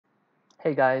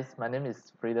Hey guys, my name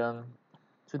is Freedom.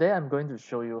 Today I'm going to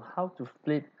show you how to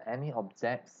flip any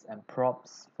objects and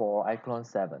props for iClone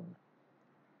 7.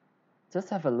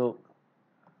 Just have a look.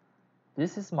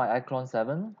 This is my iClone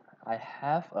 7. I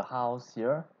have a house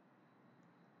here.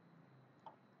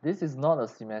 This is not a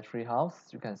symmetry house.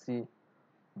 You can see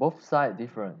both sides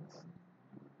different.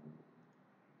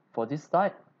 For this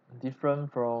side,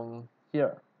 different from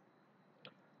here.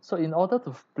 So in order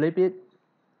to flip it,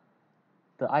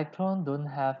 the iClone don't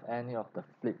have any of the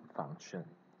flip function.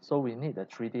 So we need a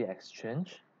 3D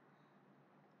exchange.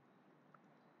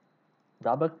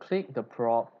 Double click the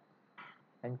prop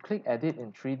and click Edit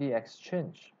in 3D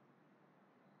Exchange.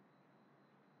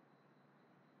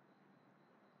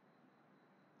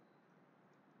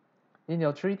 In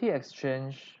your 3D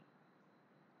Exchange,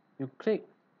 you click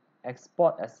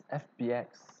Export as FBX.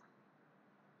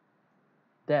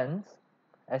 Then,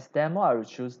 as demo, I will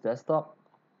choose Desktop.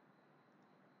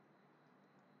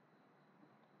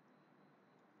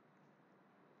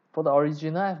 For the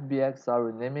original FBX, I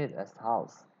will name it as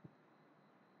House.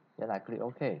 Then I click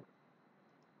OK.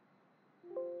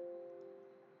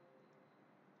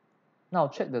 Now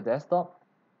check the desktop.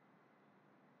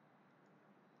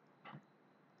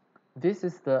 This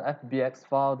is the FBX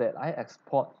file that I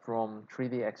export from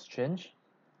 3D Exchange.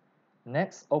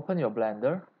 Next, open your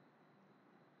Blender.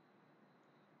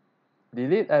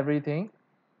 Delete everything,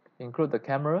 include the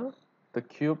camera, the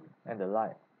cube, and the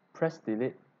light. Press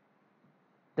Delete.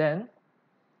 Then,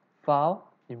 File,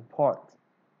 Import.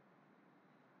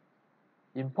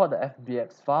 Import the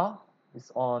FBX file.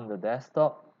 It's on the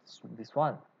desktop, this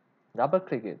one. Double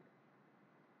click it.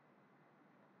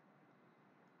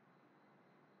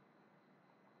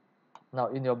 Now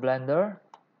in your Blender,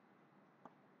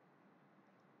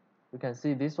 you can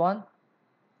see this one.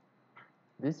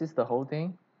 This is the whole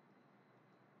thing.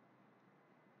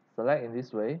 Select in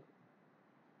this way.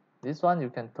 This one you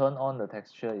can turn on the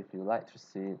texture if you like to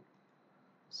see it.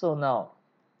 So now,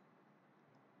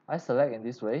 I select in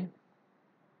this way.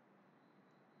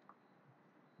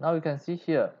 Now you can see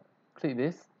here, click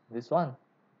this one.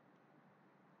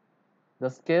 The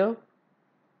scale,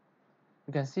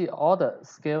 you can see all the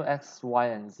scale X, Y,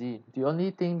 and Z. The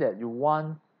only thing that you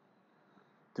want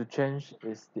to change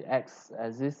is the X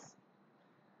axis.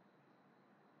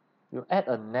 You add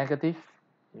a negative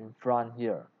in front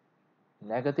here,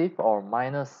 negative or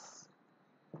minus.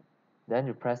 Then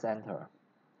you press enter.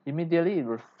 Immediately it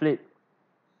will flip.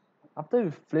 After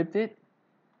you flipped it,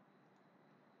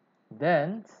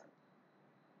 then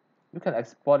you can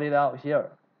export it out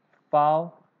here.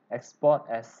 File, export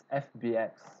as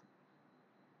FBX.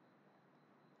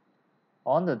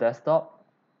 On the desktop,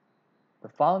 the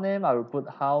file name I will put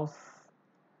house,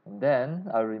 and then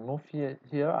I remove here.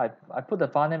 I put the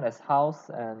file name as house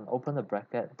and open the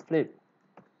bracket, flip.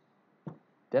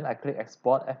 Then I click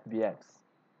export FBX.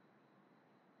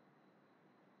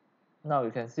 Now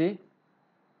you can see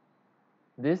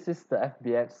this is the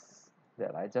FBX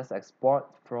that I just export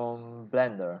from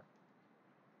Blender.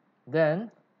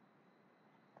 Then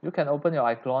you can open your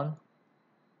iClone.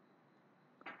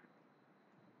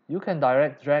 You can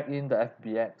direct drag in the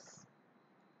FBX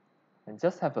and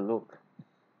just have a look.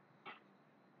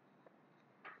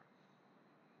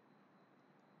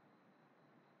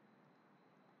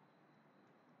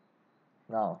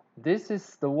 Now this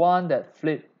is the one that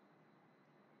flip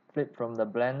from the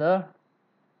Blender.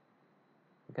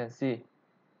 You can see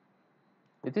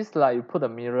it is like you put a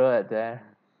mirror at there.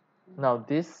 Now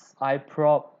this eye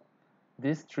prop,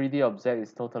 this 3D object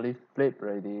is totally flipped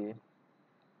already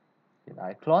in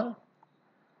iClone.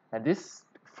 And this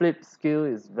flip skill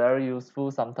is very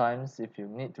useful sometimes if you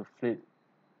need to flip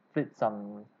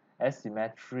some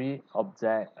asymmetry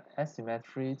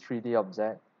 3D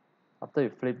object. After you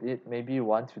flip it, maybe you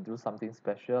want to do something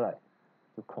special, like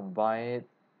to combine it,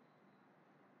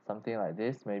 something like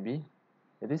this maybe.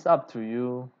 It is up to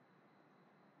you.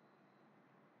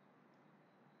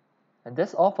 And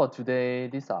that's all for today.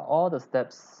 These are all the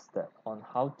steps on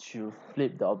how to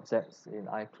flip the objects in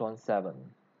iClone 7.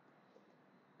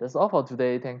 That's all for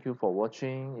today. Thank you for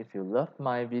watching. If you loved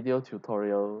my video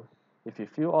tutorial, if you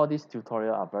feel all these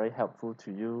tutorials are very helpful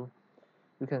to you,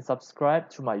 you can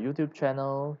subscribe to my YouTube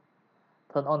channel,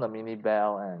 turn on the mini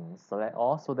bell and select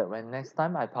all so that when next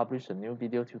time I publish a new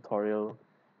video tutorial,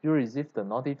 you receive the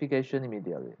notification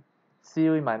immediately. See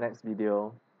you in my next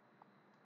video.